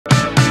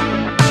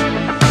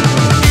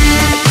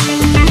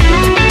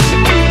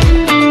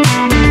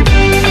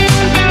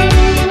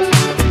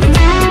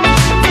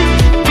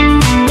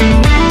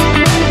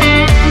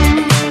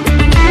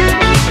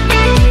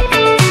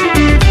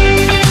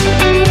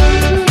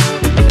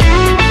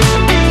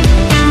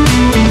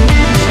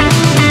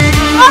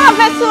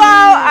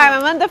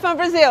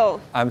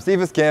Brazil. I'm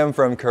Cephas Kim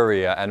from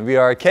Korea, and we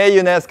are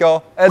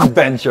K-UNESCO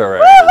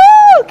Adventures.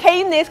 Woohoo!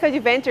 K-UNESCO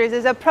Adventures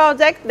is a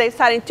project that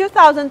started in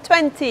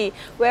 2020,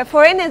 where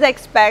foreigners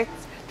expect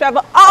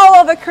travel all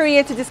over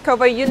Korea to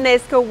discover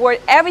UNESCO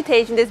World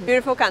Heritage in this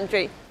beautiful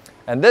country.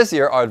 And this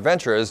year, our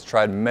adventurers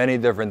tried many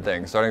different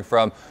things, starting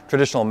from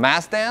traditional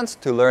mass dance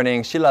to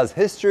learning Shila's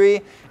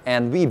history,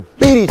 and we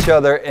beat each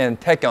other in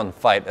taekwondo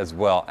fight as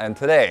well. And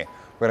today,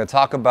 we're going to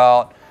talk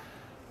about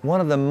one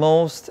of the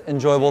most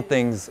enjoyable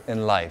things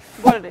in life.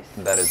 What it is?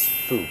 That is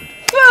food.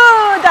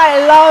 Food!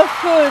 I love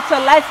food! So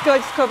let's go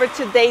discover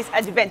today's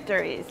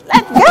adventures.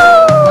 Let's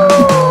go!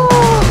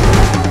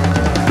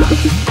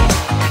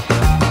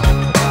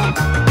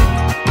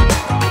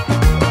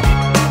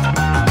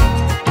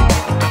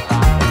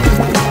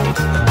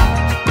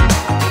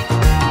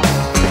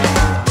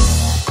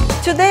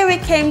 Today we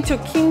came to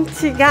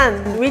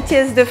Kimchikan, which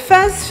is the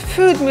first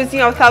food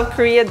museum of South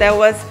Korea that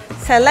was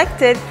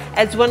selected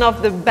as one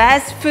of the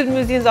best food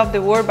museums of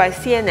the world by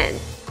CNN.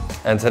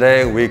 And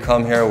today we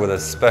come here with a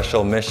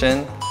special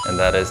mission, and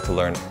that is to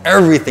learn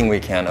everything we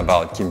can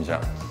about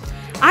Kimjang.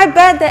 I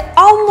bet that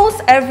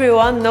almost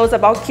everyone knows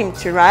about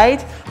kimchi,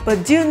 right?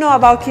 But do you know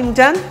about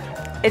Kimjang?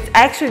 It's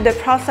actually the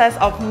process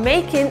of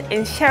making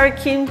and sharing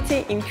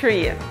kimchi in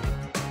Korea.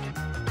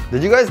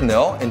 Did you guys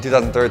know in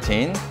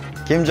 2013,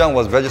 Kimjang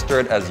was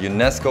registered as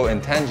UNESCO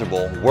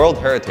Intangible World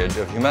Heritage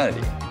of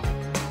Humanity?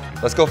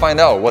 Let's go find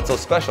out what's so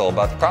special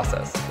about the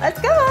process. Let's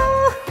go!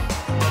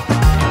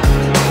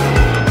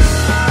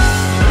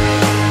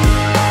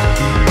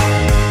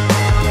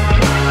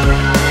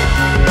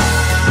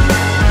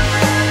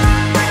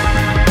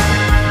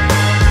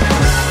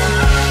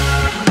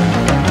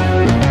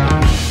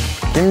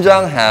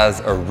 Kimjang has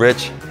a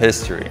rich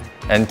history,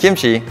 and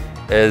kimchi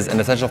is an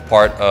essential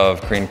part of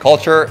Korean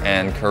culture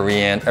and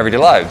Korean everyday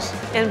lives.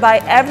 And by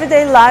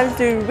everyday lives,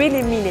 do you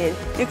really mean it?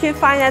 You can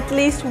find at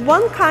least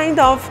one kind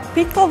of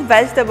pickled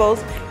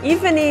vegetables,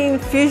 even in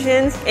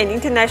fusions and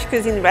international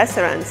cuisine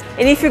restaurants.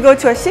 And if you go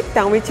to a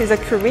Shikdang, which is a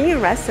Korean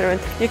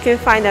restaurant, you can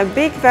find a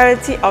big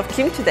variety of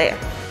kimchi there.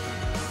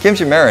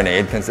 Kimchi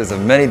marinade consists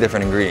of many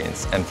different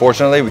ingredients, and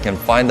fortunately, we can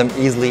find them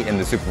easily in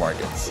the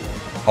supermarkets.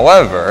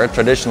 However,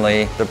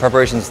 traditionally, the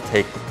preparations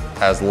take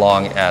as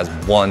long as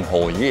one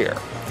whole year.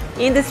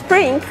 In the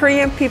spring,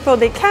 Korean people,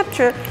 they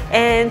capture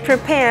and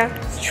prepare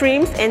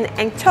shrimps and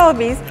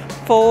anchovies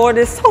for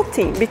the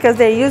salting because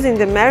they're using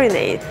the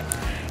marinade.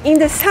 In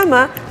the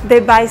summer, they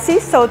buy sea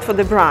salt for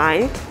the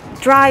brine,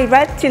 dry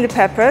red chili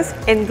peppers,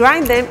 and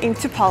grind them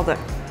into powder.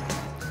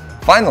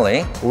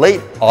 Finally,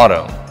 late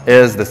autumn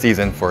is the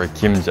season for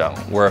Kimjang,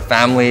 where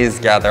families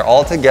gather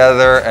all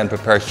together and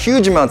prepare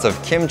huge amounts of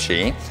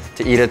kimchi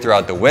to eat it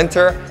throughout the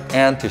winter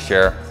and to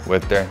share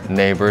with their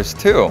neighbors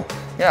too.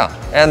 Yeah,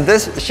 and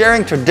this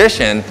sharing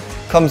tradition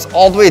comes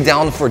all the way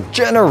down for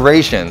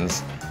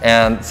generations.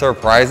 And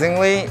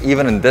surprisingly,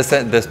 even in this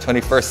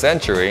 21st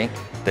century,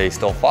 they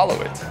still follow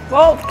it.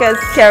 Well, because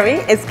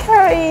sharing is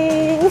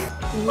caring.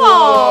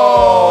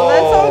 Oh,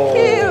 that's so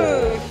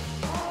cute.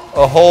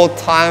 A whole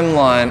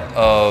timeline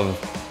of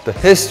the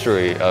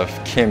history of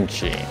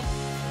kimchi.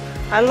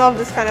 I love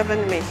this kind of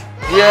animation.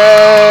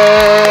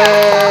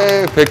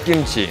 Yay!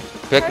 Baekgimchi.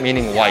 Baek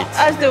meaning white.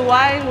 That's the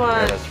white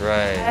one. Yeah, that's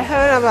right. I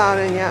heard about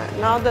it, yeah.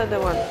 Now the other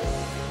one.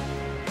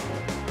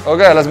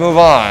 Okay, let's move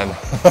on.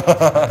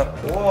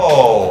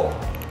 Whoa.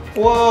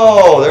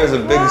 Whoa, there's a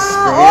big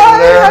screen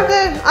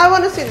there. I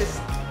want to see this.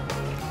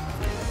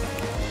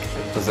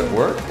 Does it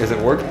work? Is it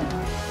working?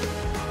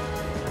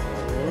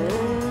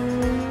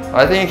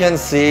 I think you can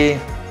see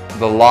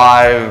the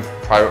live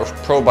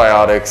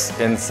probiotics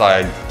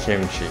inside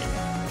kimchi.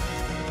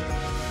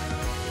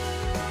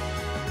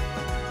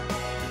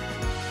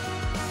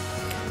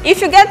 If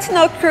you get to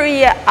know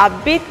Korea a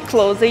bit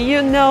closer,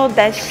 you know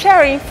that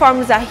sharing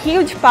forms a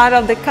huge part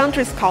of the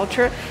country's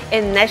culture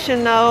and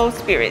national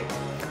spirit.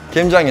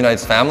 Kimjang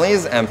unites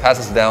families and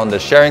passes down the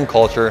sharing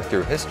culture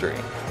through history.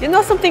 You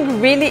know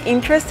something really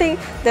interesting?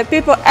 That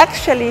people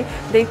actually,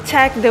 they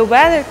check the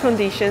weather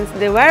conditions,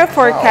 the weather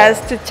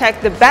forecast to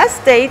check the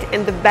best date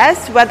and the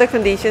best weather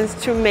conditions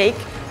to make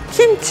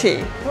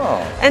kimchi.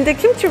 Wow. And the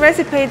kimchi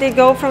recipe, they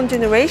go from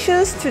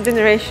generations to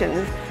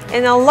generations.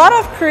 And a lot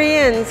of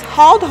Koreans,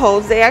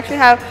 households, they actually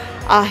have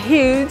a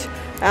huge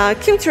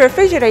kimchi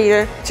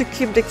refrigerator to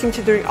keep the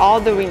kimchi during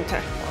all the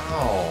winter.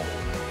 Wow.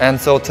 And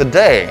so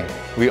today,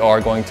 we are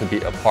going to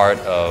be a part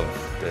of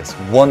this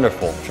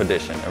wonderful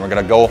tradition. And we're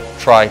gonna go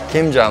try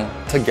Kimjang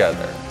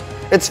together.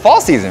 It's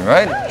fall season,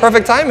 right?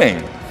 Perfect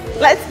timing.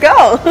 Let's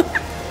go.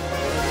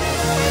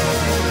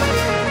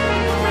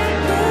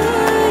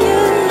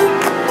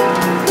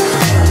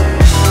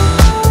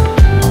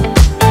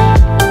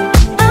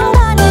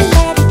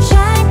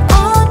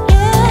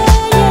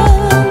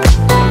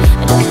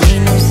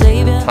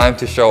 Time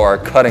to show our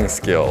cutting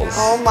skills.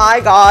 Oh my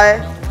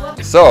God.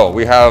 So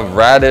we have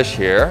radish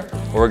here.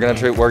 What we're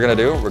gonna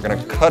do, we're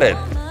gonna cut it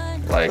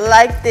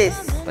like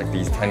this. Like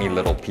these tiny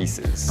little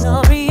pieces.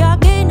 Alright,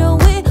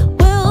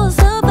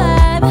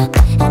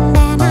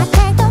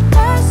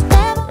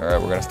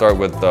 we're gonna start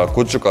with the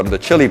gochugaru, the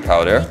chili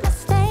powder.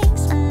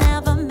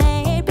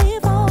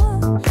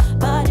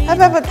 Have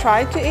you ever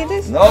tried to eat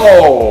this?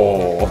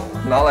 No,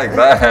 not like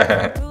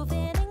that.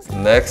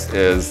 Next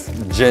is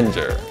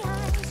ginger.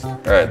 All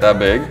right, that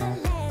big.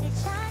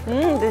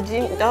 The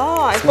ginger.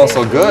 Oh, It smells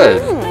so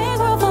good.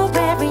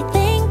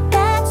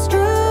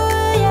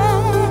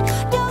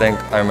 I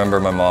think I remember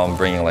my mom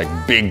bringing like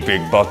big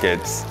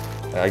buckets.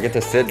 I get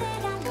to sit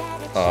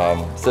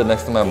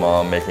next to my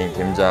mom making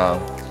kimjang,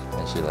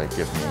 and she like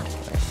give me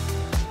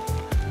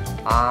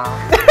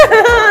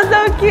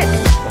so cute.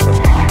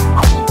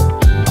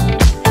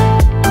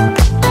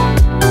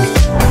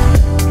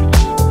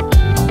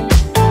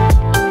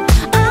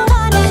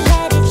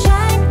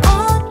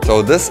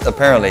 So this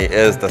apparently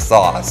is the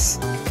sauce.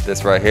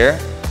 This right here.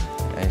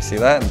 And you see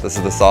that? This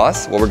is the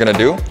sauce. What we're gonna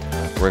do,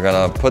 we're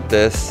gonna put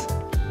this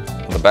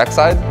on the back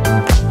side.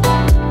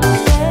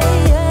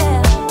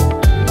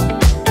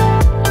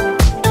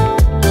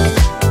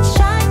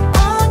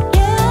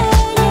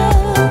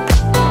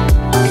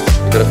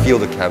 You gotta feel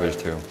the cabbage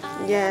too.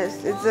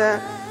 Yes,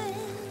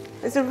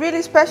 it's a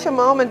really special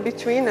moment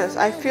between us.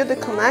 I feel the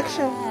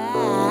connection.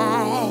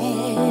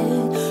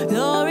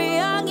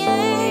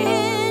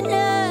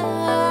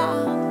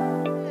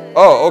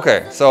 Oh,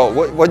 okay. So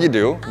what you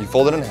do, you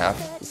fold it in half.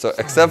 So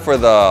except for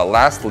the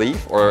last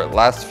leaf or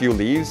last few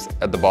leaves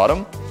at the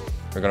bottom,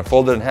 we're gonna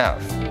fold it in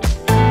half.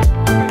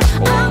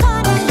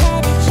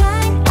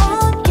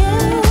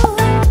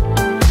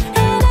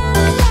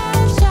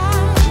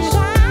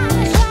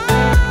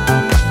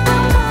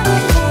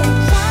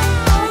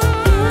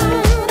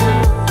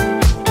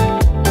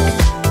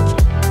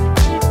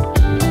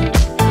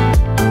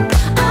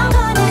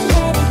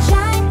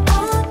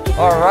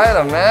 Alright,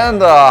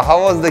 Amanda,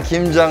 how was the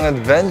Kimjang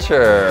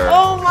adventure?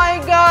 Oh my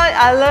god,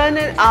 I learned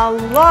it a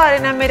lot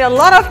and I made a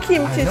lot of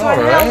kimchi, so I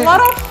had a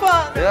lot of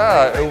fun.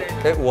 Yeah,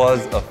 it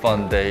was a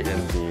fun day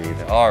indeed.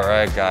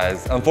 Alright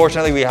guys,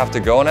 unfortunately we have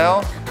to go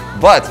now,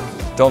 but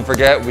don't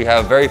forget we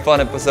have very fun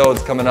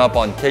episodes coming up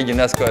on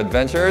K-UNESCO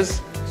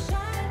Adventures.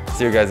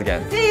 See you guys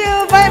again. See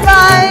you, bye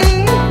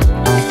bye!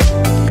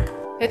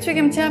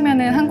 배추김치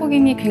하면은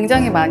한국인이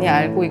굉장히 많이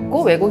알고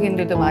있고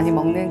외국인들도 많이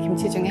먹는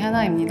김치 중에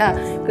하나입니다.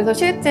 그래서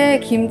실제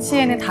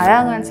김치에는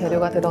다양한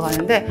재료가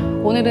들어가는데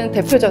오늘은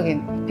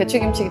대표적인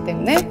배추김치이기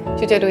때문에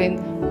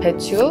주재료인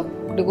배추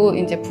그리고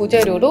이제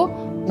부재료로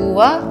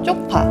무와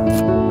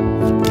쪽파